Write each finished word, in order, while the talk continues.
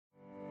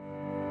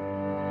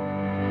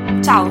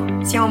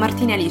Ciao, siamo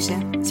Martina e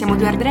Alice, siamo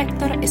due art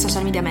director e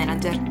social media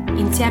manager.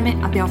 Insieme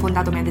abbiamo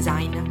fondato Mia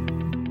Design.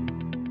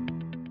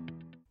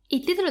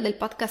 Il titolo del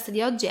podcast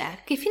di oggi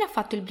è: che fine ha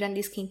fatto il brand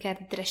di skincare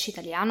di Trash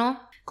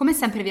Italiano? Come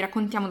sempre vi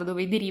raccontiamo da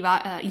dove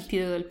deriva il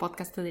titolo del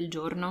podcast del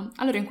giorno.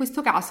 Allora, in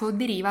questo caso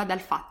deriva dal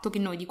fatto che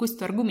noi di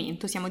questo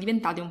argomento siamo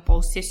diventate un po'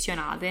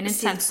 ossessionate, nel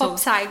senso un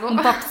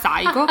po'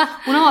 psycho.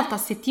 Una volta a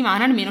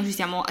settimana almeno ci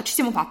siamo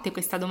fatte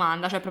questa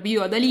domanda, cioè proprio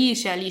io ad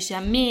Alice, Alice a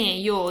me,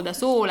 io da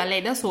sola,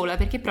 lei da sola,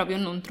 perché proprio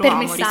non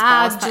trovavamo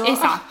risposta.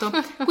 Esatto.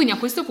 Quindi a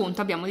questo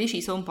punto abbiamo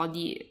deciso un po'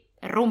 di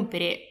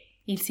rompere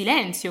il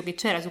silenzio che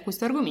c'era su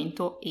questo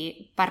argomento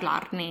e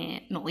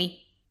parlarne noi.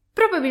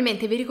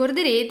 Probabilmente vi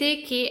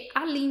ricorderete che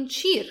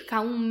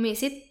all'incirca un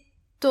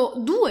mesetto,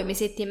 2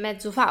 mesetti e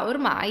mezzo fa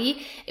ormai,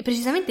 e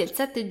precisamente il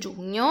 7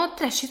 giugno,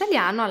 Trash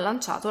Italiano ha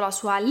lanciato la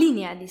sua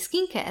linea di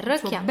skincare, il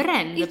suo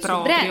brand di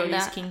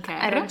skincare.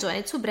 Hai ragione,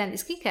 il suo brand di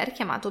skincare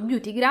chiamato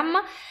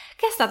Beautygram,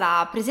 che è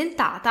stata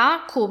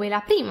presentata come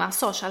la prima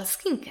social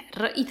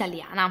skincare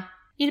italiana.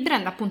 Il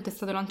brand appunto è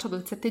stato lanciato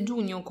il 7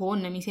 giugno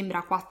con, mi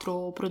sembra,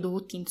 4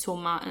 prodotti,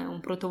 insomma, un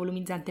prodotto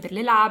volumizzante per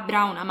le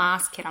labbra, una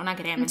maschera, una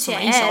crema,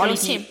 insomma, i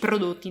soliti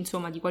prodotti,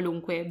 insomma, di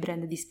qualunque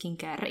brand di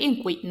skincare,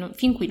 e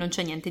fin qui non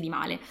c'è niente di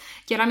male.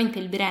 Chiaramente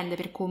il brand,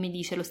 per come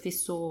dice lo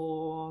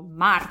stesso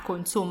Marco,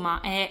 insomma,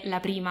 è la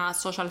prima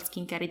social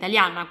skincare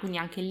italiana, quindi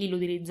anche lì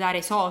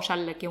l'utilizzare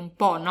social, che un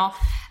po', no,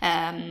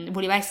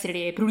 voleva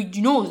essere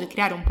pruriginoso e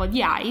creare un po' di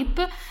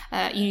hype.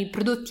 I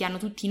prodotti hanno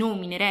tutti i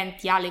nomi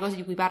inerenti alle cose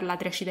di cui parla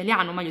Trash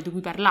Italiano, meglio di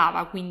cui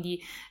parlava, quindi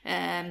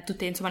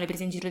tutte, insomma, le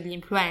prese in giro degli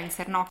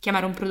influencer, no?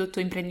 Chiamare un prodotto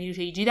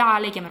imprenditrice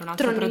digitale, chiamare un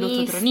altro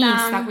prodotto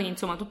tronista, quindi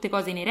insomma tutte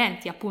cose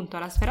inerenti appunto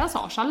alla sfera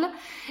social,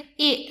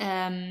 e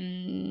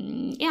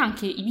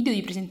anche i video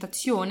di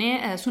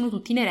presentazione sono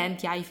tutti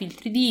inerenti ai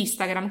filtri di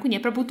Instagram, quindi è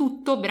proprio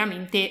tutto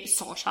veramente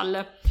social.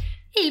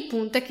 E il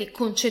punto è che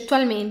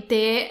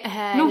concettualmente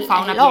non fa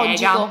una logico,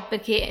 piega,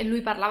 perché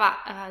lui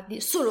parlava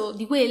solo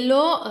di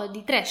quello,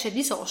 di trash e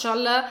di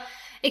social,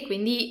 e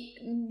quindi,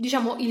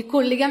 diciamo, il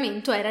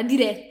collegamento era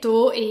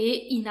diretto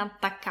e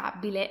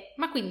inattaccabile.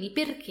 Ma quindi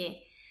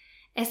perché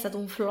è stato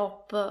un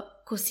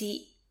flop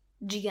così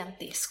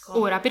gigantesco?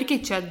 Ora,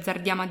 perché ci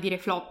azzardiamo a dire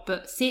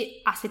flop?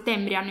 Se a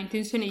settembre hanno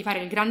intenzione di fare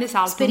il grande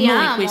salto,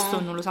 speriamo. Noi questo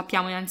non lo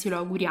sappiamo e anzi lo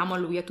auguriamo a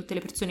lui e a tutte le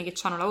persone che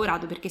ci hanno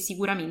lavorato, perché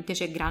sicuramente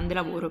c'è grande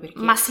lavoro,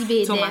 perché ma si vede,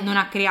 insomma, non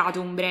ha creato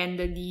un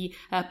brand di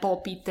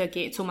pop-it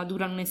che insomma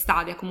durano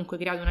un'estate, ha comunque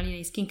creato una linea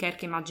di skincare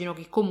che immagino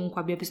che comunque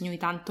abbia bisogno di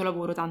tanto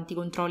lavoro, tanti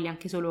controlli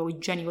anche solo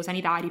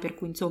igienico-sanitari, per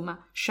cui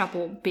insomma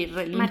chapeau per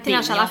l'impegno.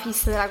 Martina c'ha la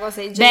fissa della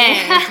cosa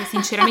igienica. Beh,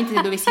 sinceramente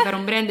se dovessi fare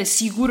un brand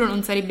sicuro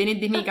non sarebbe né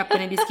di make-up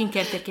né di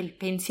skincare, perché il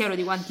pensiero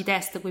di quanti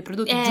test quei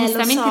prodotti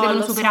giustamente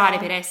devono superare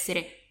per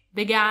essere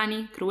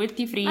vegani,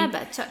 cruelty free,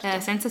 certo.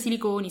 senza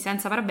siliconi,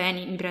 senza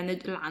parabeni, mi prende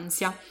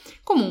l'ansia.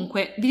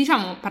 Comunque,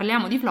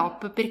 parliamo di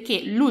flop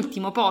perché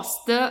l'ultimo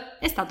post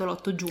è stato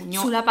l'8 giugno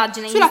sulla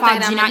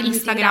pagina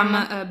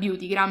Instagram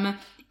Beautygram,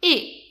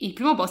 e il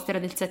primo post era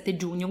del 7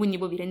 giugno, quindi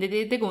voi vi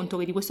rendete conto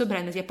che di questo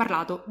brand si è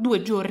parlato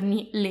 2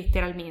 giorni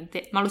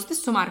letteralmente, ma lo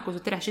stesso Marco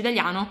su Trash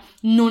Italiano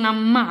non ha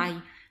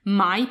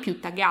mai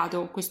più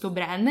taggato questo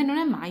brand e non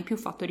è mai più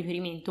fatto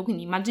riferimento,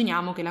 quindi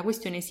immaginiamo che la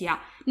questione sia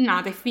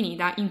nata e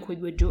finita in quei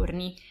 2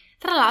 giorni.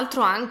 Tra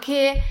l'altro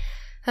anche,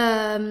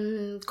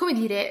 come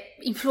dire,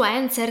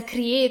 influencer,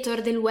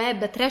 creator del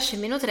web, trash e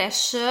meno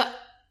trash,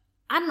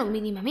 hanno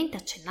minimamente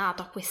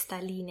accennato a questa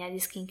linea di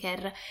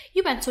skincare.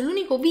 Io penso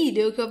l'unico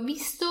video che ho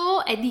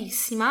visto è di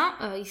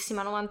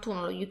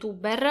Issima91, lo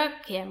youtuber,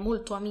 che è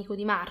molto amico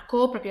di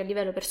Marco, proprio a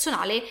livello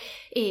personale,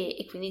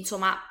 e quindi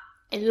insomma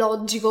è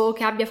logico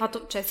che abbia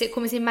fatto, cioè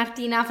come se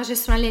Martina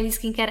facesse una linea di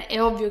skincare,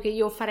 è ovvio che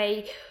io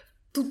farei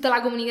tutta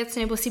la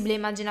comunicazione possibile e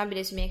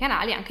immaginabile sui miei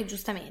canali, anche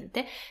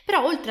giustamente,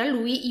 però oltre a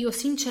lui io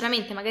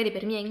sinceramente, magari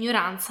per mia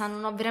ignoranza,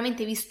 non ho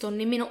veramente visto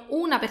nemmeno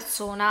una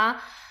persona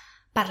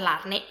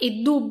parlarne,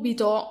 e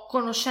dubito,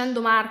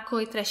 conoscendo Marco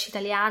e Trash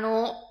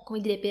Italiano,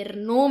 come dire, per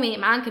nome,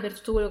 ma anche per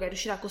tutto quello che è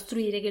riuscito a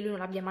costruire, che lui non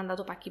abbia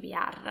mandato pacchi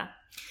PR.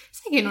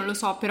 Sai che non lo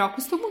so, però a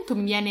questo punto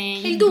mi viene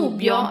il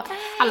dubbio.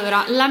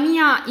 Allora, la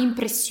mia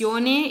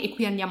impressione, e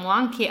qui andiamo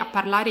anche a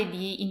parlare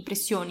di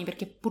impressioni,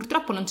 perché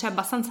purtroppo non c'è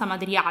abbastanza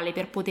materiale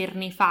per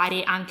poterne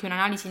fare anche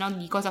un'analisi, no,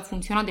 di cosa ha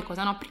funzionato e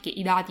cosa no, perché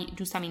i dati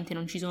giustamente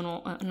non ci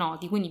sono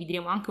noti, quindi vi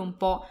diremo anche un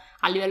po'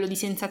 a livello di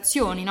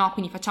sensazioni, no?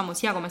 Quindi facciamo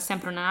sia come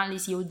sempre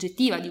un'analisi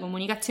oggettiva di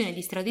comunicazione,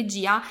 di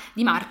strategia,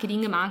 di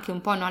marketing, ma anche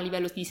un po', no, a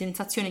livello di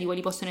sensazione di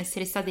quali possono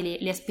essere state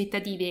le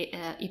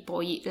aspettative e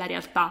poi la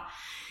realtà.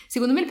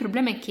 Secondo me il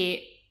problema è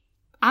che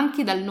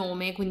anche dal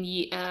nome,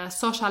 quindi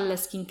social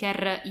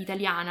skincare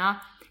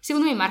italiana,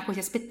 secondo me Marco si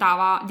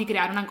aspettava di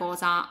creare una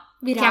cosa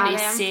virale,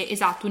 che avesse,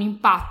 esatto, un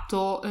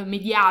impatto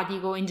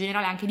mediatico e in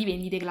generale anche di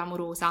vendite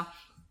clamorosa.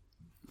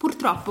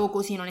 Purtroppo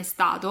così non è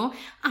stato,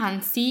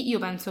 anzi io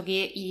penso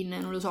che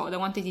non lo so, da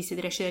quanto esiste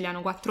Trash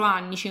Italiano, 4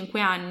 anni, 5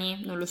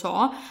 anni, non lo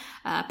so,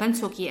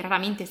 penso che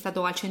raramente è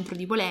stato al centro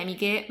di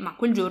polemiche, ma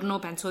quel giorno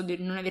penso di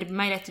non aver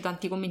mai letto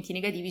tanti commenti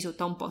negativi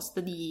sotto a un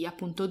post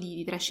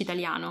di Trash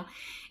Italiano,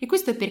 e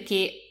questo è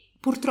perché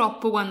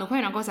purtroppo quando poi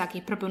è una cosa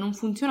che proprio non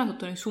funziona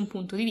sotto nessun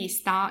punto di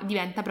vista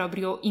diventa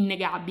proprio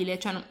innegabile,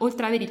 cioè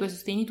oltre ad avere i tuoi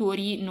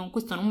sostenitori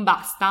questo non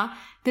basta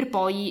per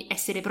poi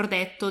essere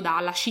protetto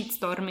dalla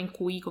shitstorm in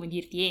cui, come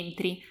dirti,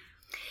 entri.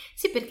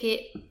 Sì,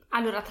 perché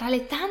allora tra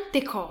le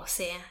tante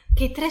cose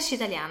che Trash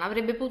Italiano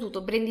avrebbe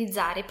potuto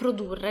brandizzare,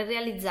 produrre,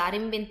 realizzare,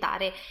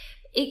 inventare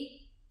e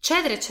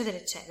eccetera eccetera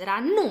eccetera,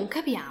 non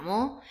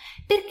capiamo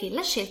perché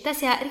la scelta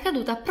sia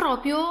ricaduta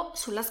proprio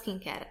sulla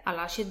skincare.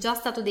 Allora ci è già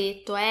stato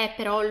detto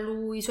però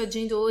i suoi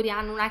genitori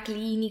hanno una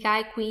clinica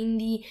e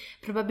quindi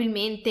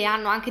probabilmente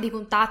hanno anche dei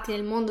contatti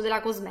nel mondo della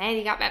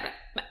cosmetica,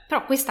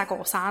 però questa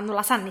cosa non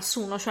la sa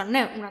nessuno, cioè non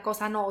è una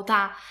cosa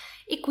nota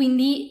e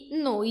quindi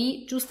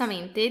noi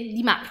giustamente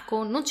di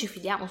Marco non ci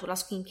fidiamo sulla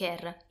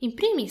skincare. In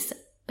primis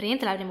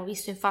praticamente l'avremmo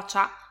visto in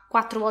faccia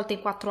 4 volte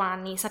in 4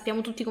 anni,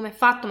 sappiamo tutti com'è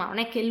fatto, ma non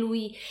è che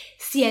lui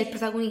sia il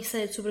protagonista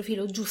del suo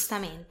profilo,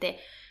 giustamente.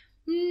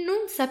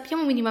 Non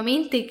sappiamo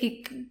minimamente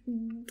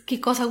che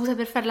cosa usa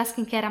per fare la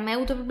skincare. Ha mai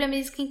avuto problemi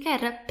di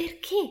skincare?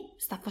 Perché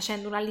sta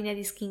facendo una linea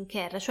di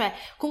skincare? Cioè,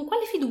 con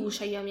quale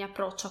fiducia io mi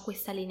approccio a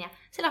questa linea?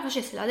 Se la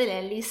facesse la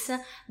Dell'Ellis,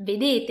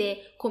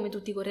 vedete come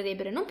tutti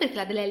correrebbero. Non perché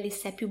la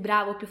Dell'Ellis è più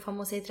bravo o più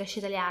famosa di Trash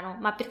Italiano,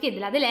 ma perché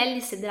della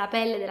Dell'Ellis e della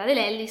pelle della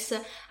Dell'Ellis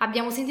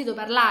abbiamo sentito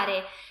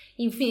parlare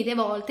infinite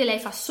volte. Lei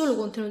fa solo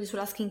contenuti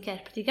sulla skincare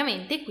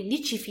praticamente e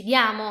quindi ci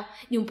fidiamo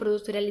di un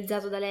prodotto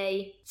realizzato da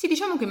lei. Sì,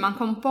 diciamo che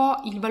manca un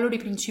po' il valore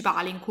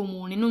principale in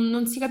comune,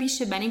 non si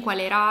capisce bene qual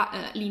era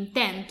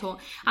l'intento,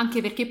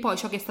 anche perché poi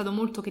ciò che è stato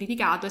molto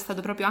criticato è stato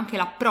proprio anche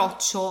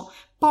l'approccio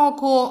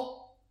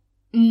poco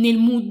nel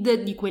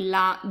mood di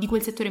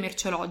quel settore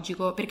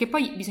merceologico, perché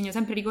poi bisogna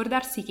sempre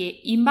ricordarsi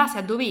che in base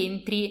a dove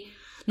entri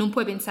non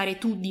puoi pensare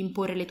tu di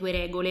imporre le tue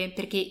regole,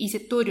 perché i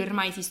settori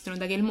ormai esistono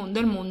da che il mondo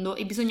è il mondo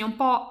e bisogna un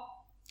po'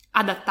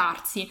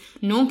 adattarsi,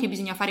 non che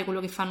bisogna fare quello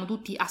che fanno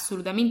tutti,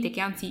 assolutamente,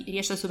 che anzi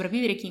riesce a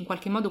sopravvivere chi in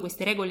qualche modo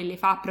queste regole le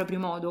fa a proprio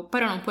modo,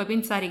 però non puoi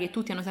pensare che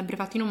tutti hanno sempre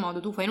fatto in un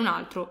modo, tu fai in un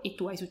altro e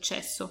tu hai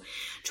successo.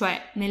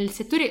 Cioè nel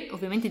settore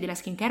ovviamente della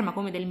skincare ma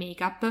come del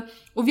make-up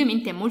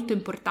ovviamente è molto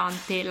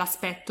importante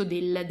l'aspetto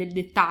del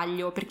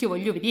dettaglio, perché io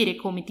voglio vedere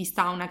come ti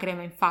sta una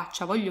crema in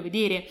faccia, voglio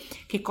vedere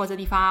che cosa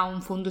ti fa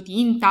un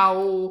fondotinta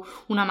o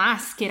una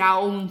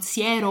maschera o un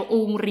siero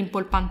o un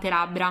rimpolpante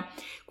labbra.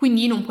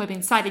 Quindi non puoi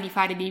pensare di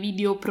fare dei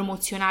video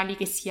promozionali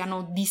che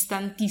siano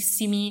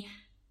distantissimi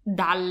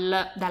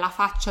dalla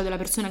faccia della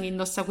persona che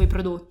indossa quei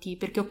prodotti,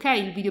 perché ok,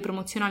 il video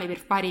promozionale per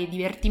fare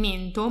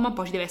divertimento, ma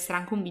poi ci deve essere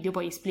anche un video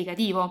poi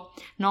esplicativo,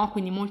 no?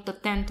 Quindi molto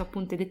attento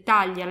appunto ai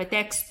dettagli, alle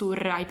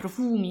texture, ai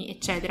profumi,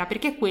 eccetera,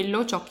 perché è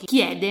quello ciò che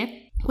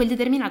chiede quel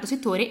determinato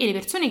settore e le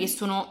persone che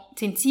sono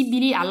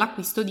sensibili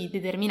all'acquisto di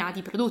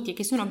determinati prodotti e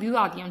che sono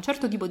abituati a un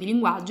certo tipo di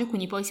linguaggio e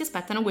quindi poi si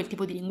aspettano quel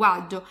tipo di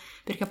linguaggio,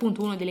 perché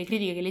appunto una delle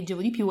critiche che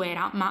leggevo di più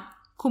era: ma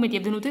come ti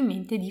è venuto in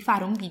mente di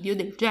fare un video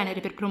del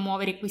genere per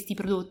promuovere questi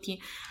prodotti?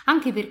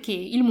 Anche perché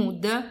il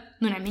mood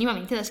non è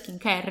minimamente da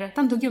skincare,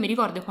 tanto che io mi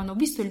ricordo quando ho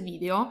visto il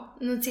video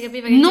non si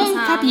capiva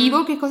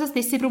capivo che cosa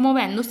stesse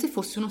promuovendo, se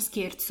fosse uno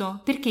scherzo,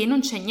 perché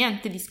non c'è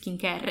niente di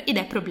skincare ed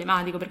è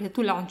problematico, perché se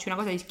tu lanci una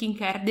cosa di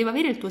skincare deve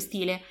avere il tuo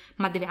stile,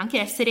 ma deve anche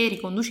essere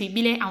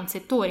riconducibile a un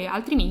settore,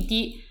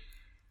 altrimenti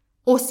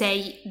o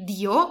sei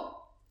Dio,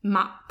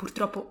 ma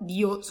purtroppo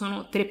Dio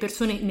sono 3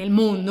 persone nel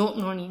mondo,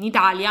 non in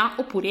Italia,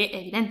 oppure è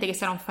evidente che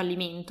sarà un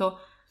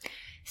fallimento.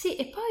 Sì,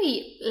 e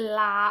poi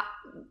la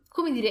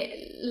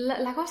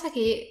cosa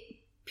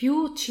che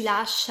più ci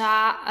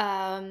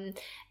lascia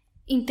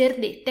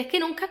interdetta è che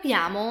non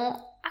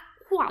capiamo a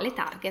quale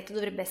target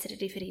dovrebbe essere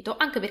riferito,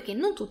 anche perché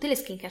non tutte le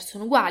skincare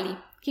sono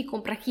uguali. Chi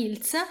compra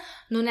Kiehl's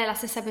non è la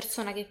stessa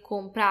persona che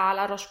compra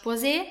la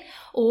Roche-Posay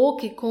o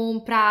che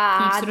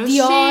compra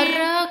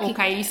Dior o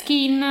Kylie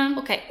Skin.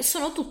 Ok,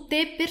 sono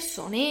tutte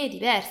persone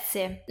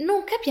diverse.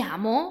 Non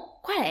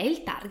capiamo qual è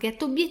il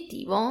target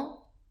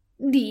obiettivo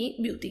di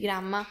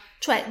Beautygram.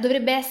 Cioè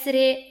dovrebbe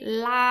essere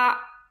la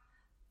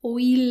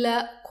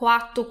oil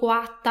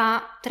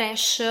quatta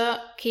trash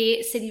che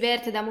si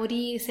diverte da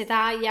morire, si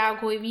taglia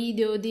coi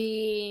video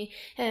di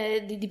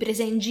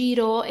presa in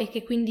giro e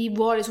che quindi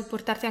vuole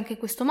supportarti anche in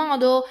questo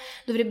modo.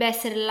 Dovrebbe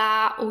essere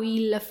la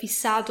oil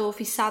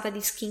fissata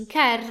di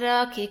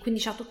skincare che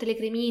quindi ha tutte le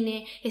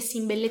cremine e si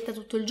imbelletta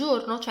tutto il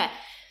giorno. Cioè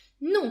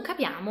non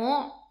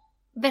capiamo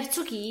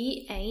verso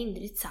chi è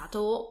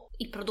indirizzato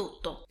il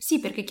prodotto.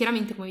 Sì, perché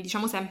chiaramente, come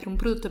diciamo sempre, un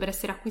prodotto per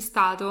essere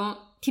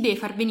acquistato ti deve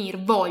far venire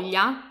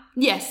voglia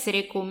di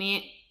essere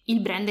come il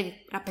brand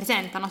che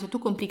rappresenta, no? Se tu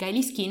compri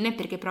Kylie Skin è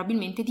perché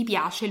probabilmente ti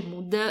piace il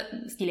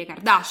mood stile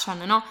Kardashian,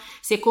 no?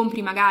 Se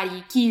compri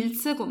magari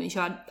Kiehl's, come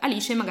diceva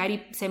Alice,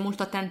 magari sei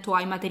molto attento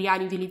ai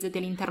materiali utilizzati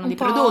all'interno dei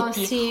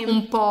prodotti, sì.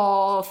 Un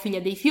po'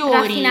 figlia dei fiori,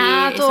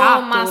 raffinato,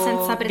 esatto, ma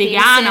senza pretese,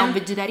 vegana o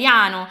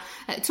vegetariano,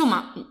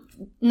 insomma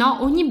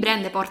no, ogni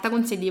brand porta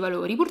con sé dei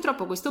valori.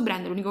 Purtroppo questo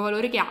brand l'unico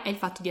valore che ha è il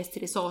fatto di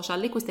essere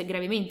social, e questo è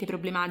gravemente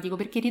problematico,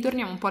 perché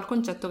ritorniamo un po' al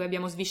concetto che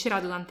abbiamo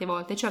sviscerato tante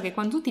volte, cioè che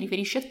quando tu ti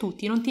riferisci a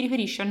tutti non ti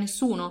riferisci a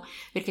nessuno,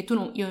 perché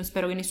io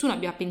spero che nessuno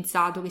abbia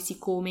pensato che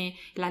siccome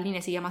la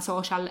linea si chiama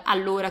social,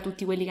 allora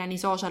tutti quelli che hanno i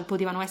social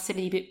potevano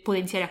essere dei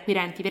potenziali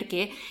acquirenti,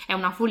 perché è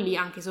una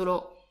follia anche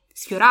solo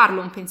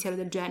sfiorarlo un pensiero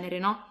del genere,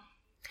 no?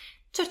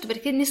 Certo,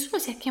 perché nessuno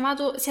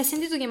si è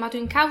sentito chiamato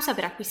in causa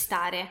per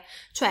acquistare,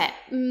 cioè,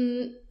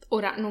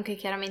 ora non che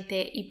chiaramente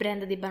i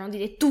brand debbano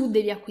dire tu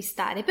devi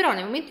acquistare, però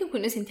nel momento in cui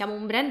noi sentiamo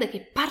un brand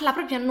che parla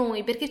proprio a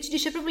noi, perché ci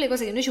dice proprio le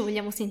cose che noi ci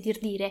vogliamo sentir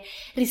dire,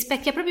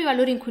 rispecchia proprio i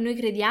valori in cui noi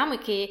crediamo e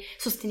che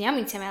sosteniamo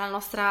insieme alla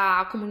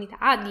nostra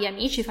comunità di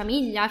amici,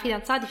 famiglia,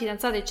 fidanzati,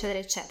 fidanzate, eccetera,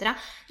 eccetera,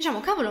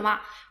 diciamo, cavolo,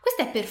 ma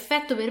questo è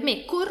perfetto per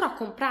me, corro a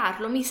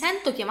comprarlo, mi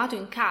sento chiamato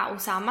in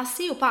causa, ma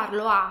se io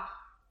parlo a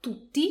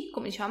tutti,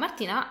 come diceva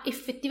Martina,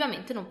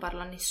 effettivamente non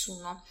parlo a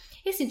nessuno.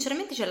 E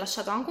sinceramente ci ha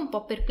lasciato anche un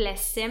po'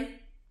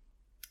 perplesse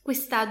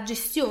questa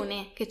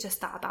gestione che c'è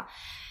stata,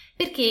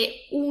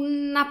 perché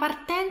una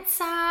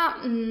partenza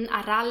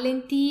a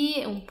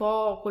rallenti, un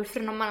po' col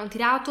freno a mano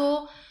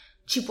tirato,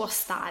 ci può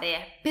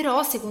stare,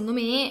 però secondo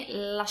me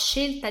la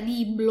scelta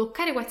di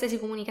bloccare qualsiasi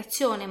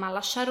comunicazione ma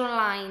lasciare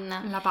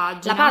online la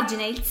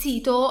pagina e il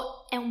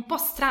sito è un po'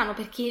 strano,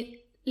 perché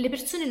le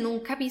persone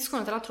non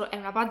capiscono. Tra l'altro è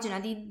una pagina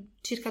di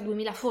circa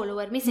 2000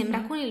 follower, mi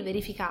sembra, con il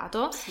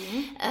verificato.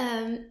 Sì.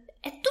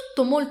 È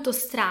tutto molto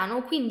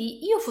strano,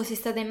 quindi io fossi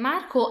stata in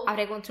Marco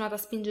avrei continuato a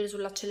spingere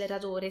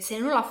sull'acceleratore, se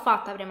non l'ho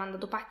fatta avrei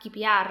mandato pacchi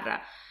PR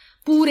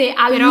pure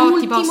all'ultimo. Però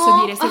ti posso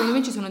dire, secondo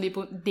me ci sono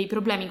dei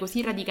problemi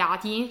così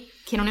radicati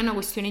che non è una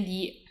questione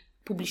di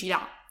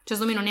pubblicità, cioè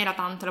secondo me non era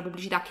tanto la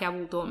pubblicità che ha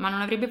avuto, ma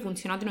non avrebbe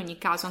funzionato in ogni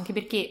caso, anche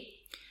perché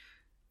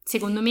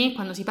secondo me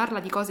quando si parla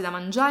di cose da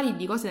mangiare e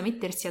di cose da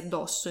mettersi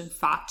addosso, in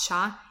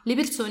faccia, le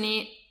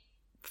persone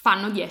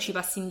fanno 10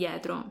 passi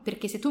indietro,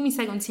 perché se tu mi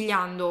stai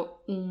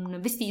consigliando un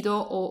vestito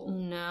o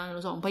non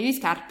so, un paio di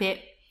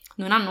scarpe,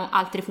 non hanno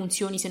altre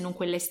funzioni se non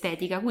quella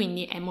estetica,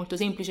 quindi è molto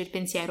semplice il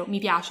pensiero, mi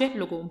piace,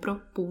 lo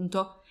compro,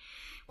 punto.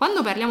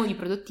 Quando parliamo di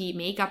prodotti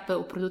make-up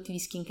o prodotti di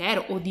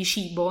skincare o di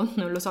cibo,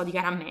 non lo so, di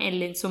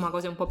caramelle, insomma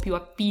cose un po' più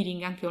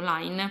appealing anche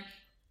online,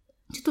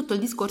 c'è tutto il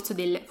discorso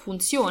del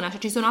funziona, cioè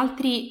ci sono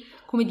altri,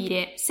 come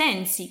dire,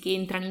 sensi che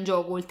entrano in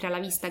gioco oltre alla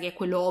vista, che è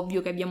quello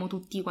ovvio che abbiamo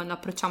tutti quando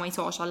approcciamo ai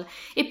social.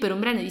 E per un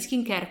brand di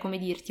skincare, come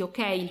dirti, ok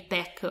il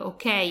pack,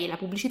 ok la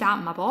pubblicità,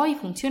 ma poi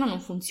funziona o non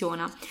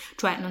funziona?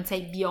 Cioè non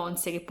sei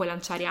Beyoncé che puoi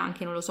lanciare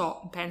anche, non lo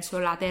so, penso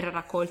la terra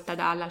raccolta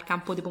dal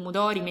campo dei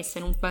pomodori, messa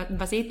in un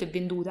vasetto e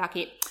venduta,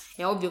 che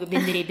è ovvio che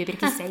venderebbe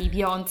perché sei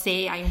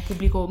Beyoncé, hai un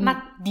pubblico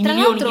di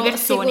milioni di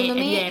persone, è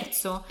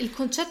diverso. Il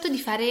concetto di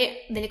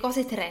fare delle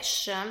cose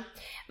trash,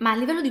 ma a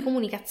livello di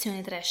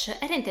comunicazione trash,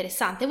 era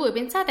interessante. Voi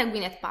pensate a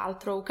Gwyneth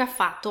Paltrow che ha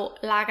fatto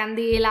la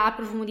candela a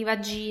profumo di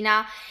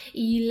vagina,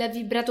 il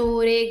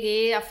vibratore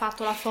che ha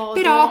fatto la foto.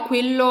 Però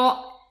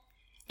quello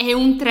è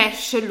un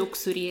trash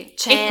luxury,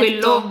 certo, e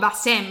quello va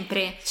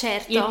sempre.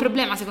 Certo. Il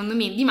problema secondo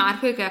me di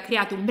Marco è che ha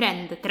creato un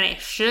brand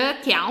trash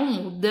che ha un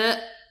mood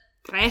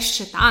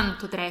trash,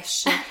 tanto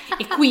trash.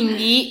 E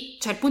quindi,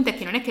 cioè il punto è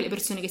che non è che le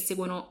persone che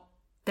seguono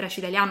Trash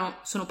Italiano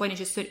sono poi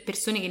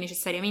persone che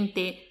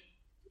necessariamente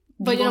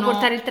vogliono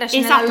portare il trash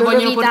esatto, nella loro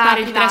vogliono vita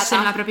portare privata. il trash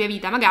nella propria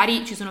vita.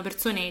 Magari ci sono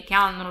persone che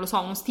hanno, non lo so,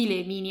 uno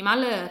stile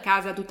minimal,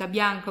 casa tutta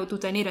bianca o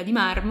tutta nera di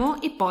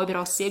marmo, e poi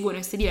però seguono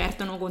e si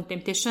divertono con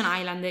Temptation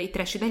Island e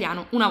Trash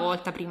Italiano una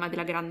volta prima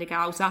della grande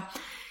causa.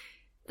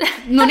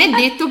 Non è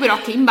detto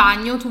però che in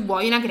bagno tu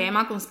vuoi una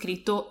crema con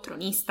scritto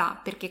tronista,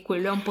 perché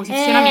quello è un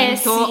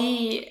posizionamento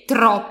sì,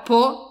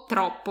 troppo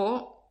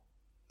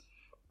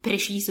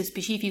preciso e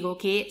specifico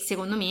che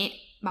secondo me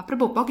ma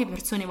proprio poche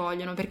persone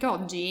vogliono, perché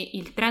oggi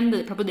il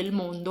trend proprio del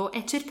mondo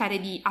è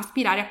cercare di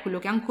aspirare a quello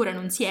che ancora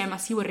non si è ma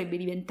si vorrebbe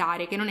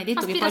diventare, che non è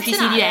detto che poi ci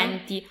si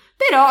diventi,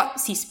 però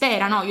si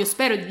spera, no? Io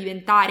spero di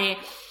diventare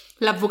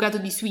l'avvocato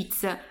di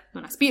Suits,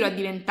 non aspiro a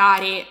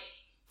diventare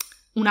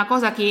una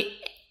cosa che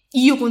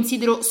io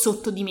considero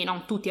sotto di me,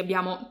 no? Tutti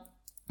abbiamo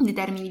dei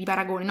termini di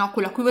paragone, no?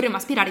 Quello a cui vorremmo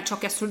aspirare, ciò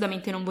che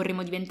assolutamente non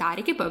vorremmo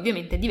diventare, che poi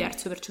ovviamente è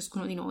diverso per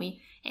ciascuno di noi.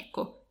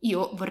 Ecco,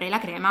 io vorrei la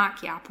crema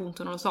che ha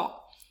appunto, non lo so,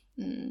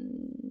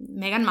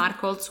 Meghan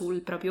Markle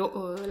sul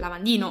proprio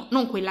lavandino,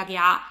 non quella che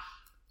ha,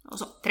 non lo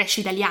so, Trash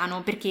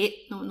Italiano,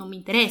 perché non mi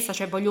interessa,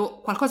 cioè voglio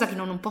qualcosa che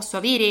non posso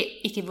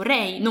avere e che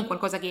vorrei, non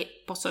qualcosa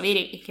che posso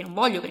avere e che non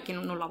voglio, perché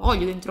non la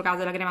voglio dentro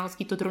casa la crema con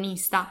scritto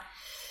tronista.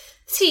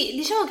 Sì,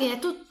 diciamo che è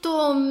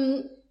tutto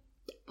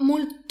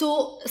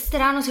molto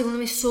strano, secondo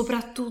me,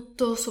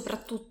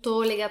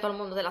 soprattutto legato al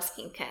mondo della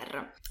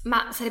skincare.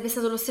 Ma sarebbe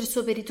stato lo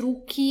stesso per i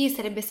trucchi,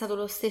 sarebbe stato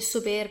lo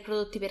stesso per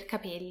prodotti per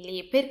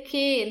capelli,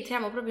 perché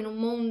entriamo proprio in un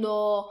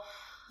mondo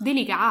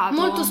delicato,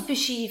 molto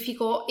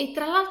specifico. E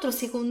tra l'altro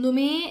secondo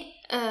me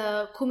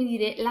come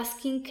dire, la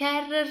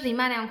skincare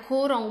rimane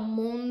ancora un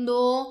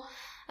mondo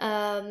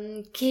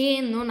che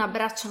non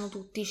abbracciano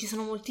tutti. Ci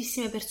sono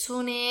moltissime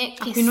persone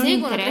che cui non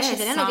seguono interessa.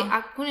 Trash Italiano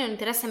a cui non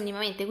interessa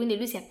minimamente, quindi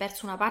lui si è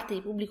perso una parte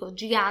di pubblico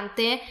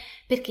gigante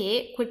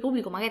perché quel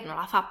pubblico magari non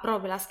la fa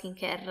proprio la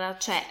skincare,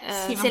 cioè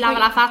Sì, se ma lava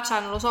poi- la faccia,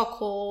 non lo so,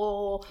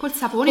 col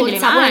sapone delle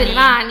delle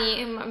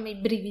mani. mani, i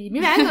brividi mi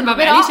vengono,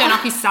 Vabbè, però lì c'è una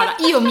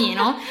fissata, io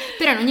meno,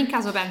 però in ogni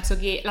caso penso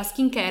che la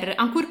skincare,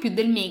 ancor più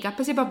del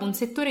make-up, sia proprio un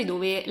settore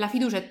dove la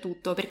fiducia è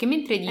tutto, perché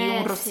mentre di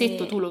un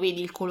rossetto sì. tu lo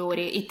vedi il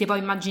colore e te puoi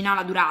immaginare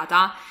la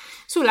durata,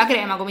 sulla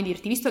crema, come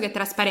dirti, visto che è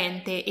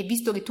trasparente e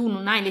visto che tu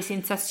non hai le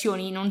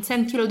sensazioni, non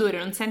senti l'odore,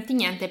 non senti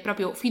niente, è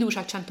proprio fiducia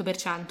al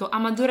 100%, a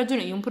maggior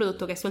ragione di un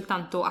prodotto che è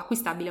soltanto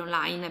acquistabile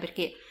online,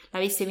 perché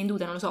l'avesse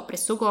venduta, non lo so,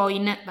 presso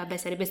Coin, vabbè,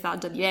 sarebbe stata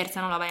già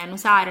diversa, no? La vai a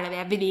usare, la vai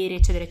a vedere,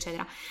 eccetera,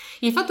 eccetera.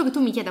 Il fatto che tu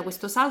mi chieda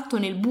questo salto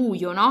nel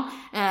buio, no?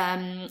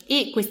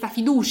 E questa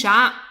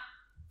fiducia,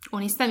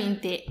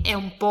 onestamente, è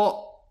un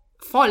po'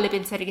 folle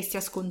pensare che sia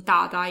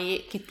scontata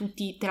e che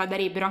tutti te la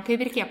darebbero, anche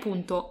perché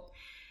appunto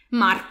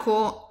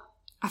Marco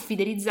ha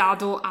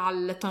fidelizzato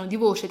al tono di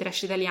voce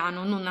Trash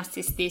Italiano, non a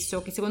se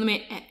stesso, che secondo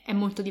me è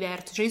molto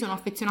diverso. Cioè io sono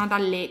affezionata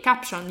alle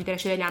caption di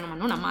Trash Italiano, ma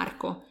non a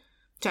Marco.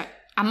 Cioè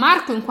a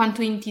Marco in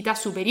quanto entità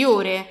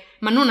superiore,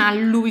 ma non a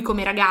lui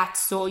come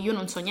ragazzo. Io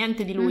non so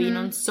niente di lui,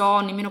 non so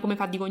nemmeno come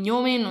fa di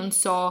cognome, non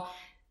so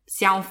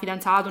se ha un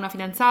fidanzato o una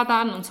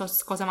fidanzata, non so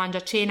cosa mangia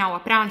a cena o a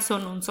pranzo,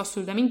 non so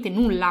assolutamente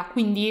nulla,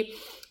 quindi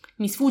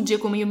mi sfugge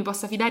come io mi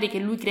possa fidare che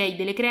lui crei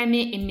delle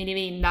creme e me le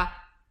venda.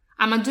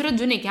 A maggior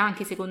ragione che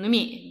anche secondo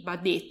me, va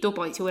detto,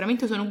 poi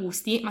sicuramente sono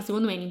gusti, ma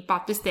secondo me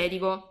l'impatto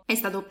estetico è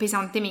stato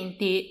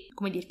pesantemente,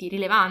 come dirti,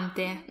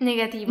 rilevante.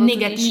 Negativo,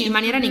 In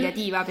maniera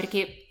negativa,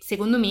 perché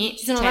secondo me...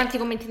 Ci sono tanti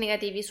commenti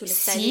negativi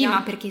sull'estetica. Sì,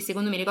 ma perché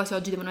secondo me le cose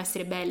oggi devono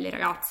essere belle,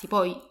 ragazzi.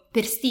 Poi,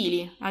 per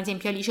stili, ad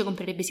esempio Alice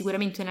comprerebbe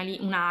sicuramente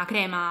una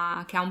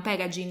crema che ha un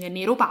packaging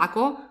nero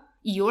opaco.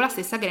 Io la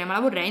stessa crema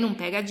la vorrei in un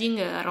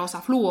packaging rosa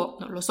fluo,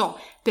 non lo so.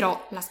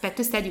 Però l'aspetto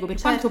estetico, per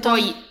quanto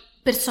poi...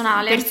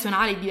 personale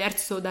è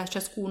diverso da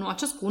ciascuno a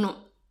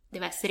ciascuno,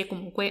 deve essere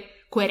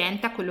comunque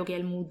coerente a quello che è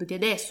il mood di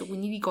adesso,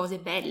 quindi di cose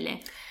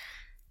belle.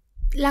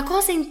 La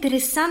cosa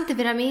interessante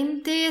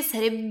veramente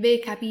sarebbe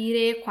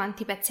capire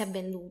quanti pezzi ha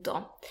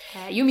venduto.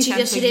 Io mi Ci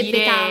sento piacerebbe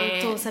dire,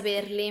 tanto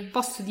saperli.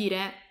 Posso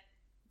dire?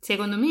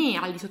 Secondo me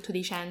al di sotto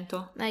dei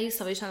 100. Io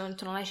stavo dicendo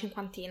intorno alle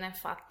 50,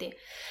 infatti.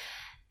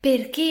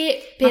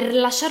 Perché per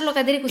lasciarlo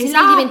cadere così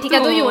nel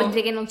dimenticatoio vuol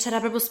dire che non c'era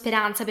proprio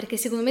speranza, perché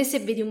secondo me se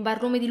vedi un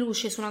barlume di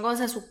luce su una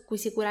cosa su cui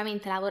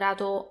sicuramente ha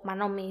lavorato, ma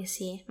non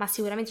mesi, ma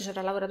sicuramente ci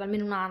avrà lavorato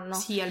almeno un anno.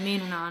 Sì,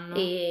 almeno un anno.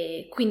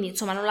 E quindi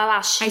insomma non la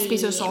lasci. Hai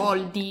speso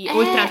soldi,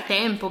 oltre al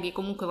tempo, che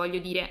comunque voglio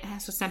dire,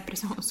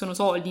 sono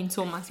soldi,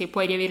 insomma, se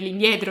puoi riaverli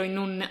indietro e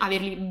non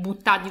averli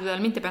buttati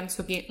totalmente,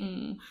 penso che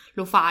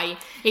lo fai.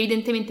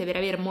 Evidentemente per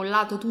aver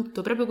mollato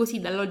tutto proprio così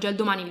dall'oggi al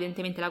domani,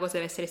 evidentemente la cosa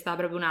deve essere stata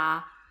proprio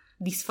una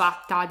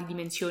disfatta di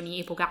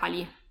dimensioni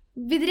epocali.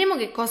 Vedremo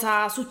che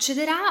cosa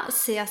succederà,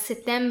 se a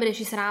settembre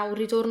ci sarà un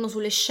ritorno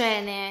sulle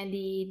scene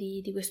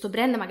di questo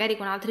brand, magari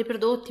con altri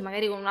prodotti,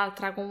 magari con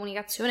un'altra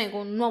comunicazione,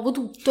 con un nuovo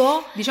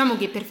tutto. Diciamo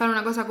che per fare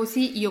una cosa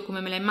così, io come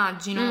me la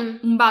immagino,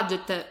 un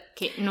budget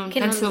che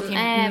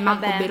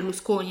manco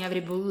Berlusconi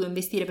avrebbe voluto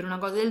investire per una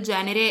cosa del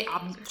genere,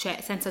 cioè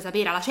senza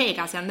sapere alla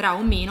cieca se andrà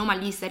o meno, ma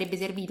lì sarebbe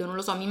servito, non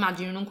lo so, mi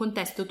immagino in un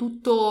contesto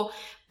tutto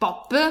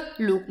pop,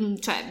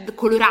 cioè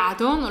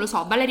colorato, non lo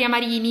so, Valeria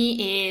Marini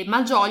e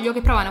Malgioglio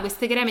che provano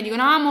queste creme e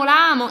dicono amo,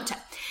 la amo, cioè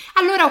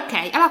allora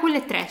ok, allora quello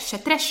è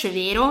trash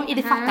vero ed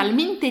è fa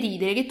talmente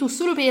ridere che tu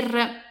solo per,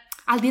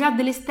 al di là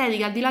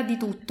dell'estetica, al di là di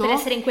tutto, per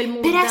essere in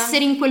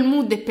quel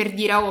mood e per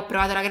dire oh, ho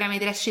provato la crema di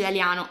Trash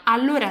Italiano,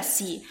 allora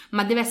sì,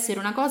 ma deve essere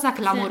una cosa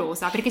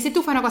clamorosa, perché se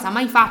tu fai una cosa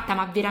mai fatta,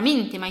 ma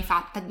veramente mai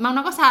fatta, ma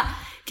una cosa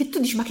che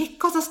tu dici ma che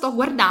cosa sto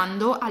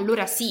guardando,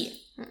 allora sì,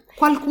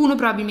 qualcuno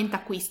probabilmente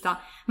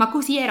acquista. Ma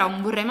così era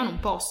un vorrei ma non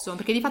posso,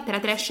 perché di fatto era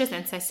trash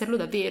senza esserlo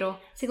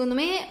davvero. Secondo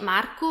me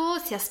Marco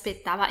si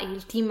aspettava, e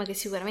il team che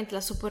sicuramente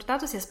l'ha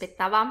supportato, si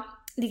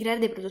aspettava di creare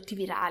dei prodotti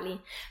virali.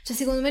 Cioè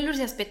secondo me loro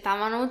si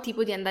aspettavano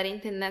tipo di andare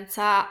in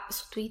tendenza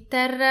su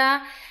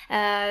Twitter,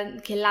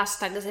 che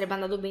l'hashtag sarebbe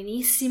andato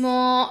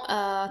benissimo,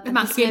 ma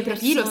anche il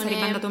profilo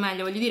sarebbe andato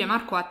meglio. Voglio dire,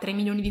 Marco ha 3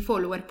 milioni di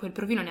follower, poi il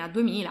profilo ne ha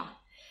 2000.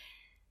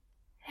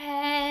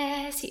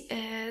 Sì,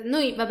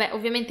 noi vabbè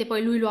ovviamente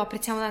poi lui lo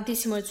apprezziamo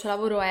tantissimo, il suo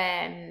lavoro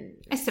è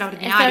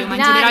straordinario, ma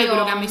in generale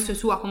quello che ha messo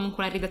su ha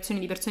comunque una redazione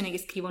di persone che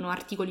scrivono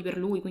articoli per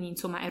lui, quindi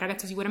insomma è un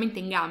ragazzo sicuramente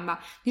in gamba.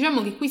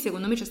 Diciamo che qui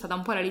secondo me c'è stata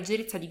un po' la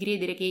leggerezza di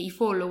credere che i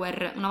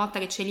follower una volta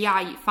che ce li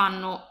hai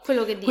fanno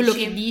quello che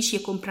dici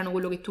e comprano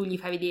quello che tu gli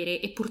fai vedere,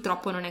 e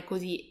purtroppo non è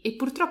così, e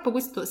purtroppo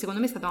questo secondo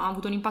me ha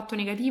avuto un impatto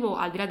negativo,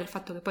 al di là del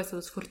fatto che poi è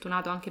stato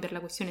sfortunato anche per la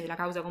questione della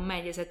causa con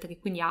Mediaset, che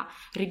quindi ha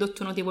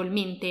ridotto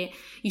notevolmente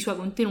i suoi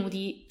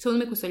contenuti. Secondo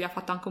me questo gli ha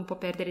fatto anche un po'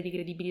 perdere di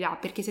credibilità,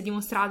 perché si è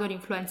dimostrato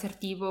l'influencer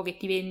tipo che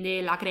ti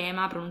vende la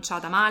crema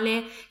pronunciata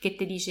male, che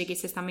ti dice che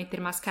se sta a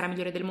mettere mascara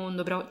migliore del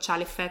mondo però c'ha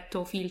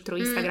l'effetto filtro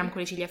Instagram con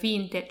le ciglia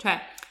finte, cioè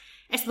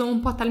è stato un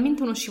po'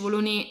 talmente uno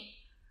scivolone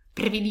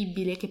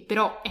prevedibile, che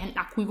però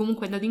a cui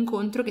comunque è andato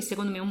incontro, che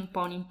secondo me un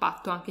po' un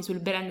impatto anche sul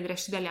brand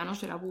Trash Italiano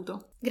ce l'ha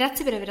avuto.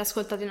 Grazie per aver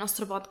ascoltato il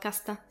nostro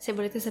podcast. Se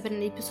volete saperne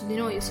di più su di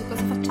noi o su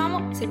cosa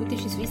facciamo,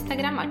 seguiteci su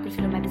Instagram al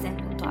profilo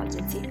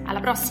mydesign.agency. Alla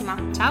prossima,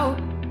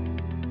 Ciao!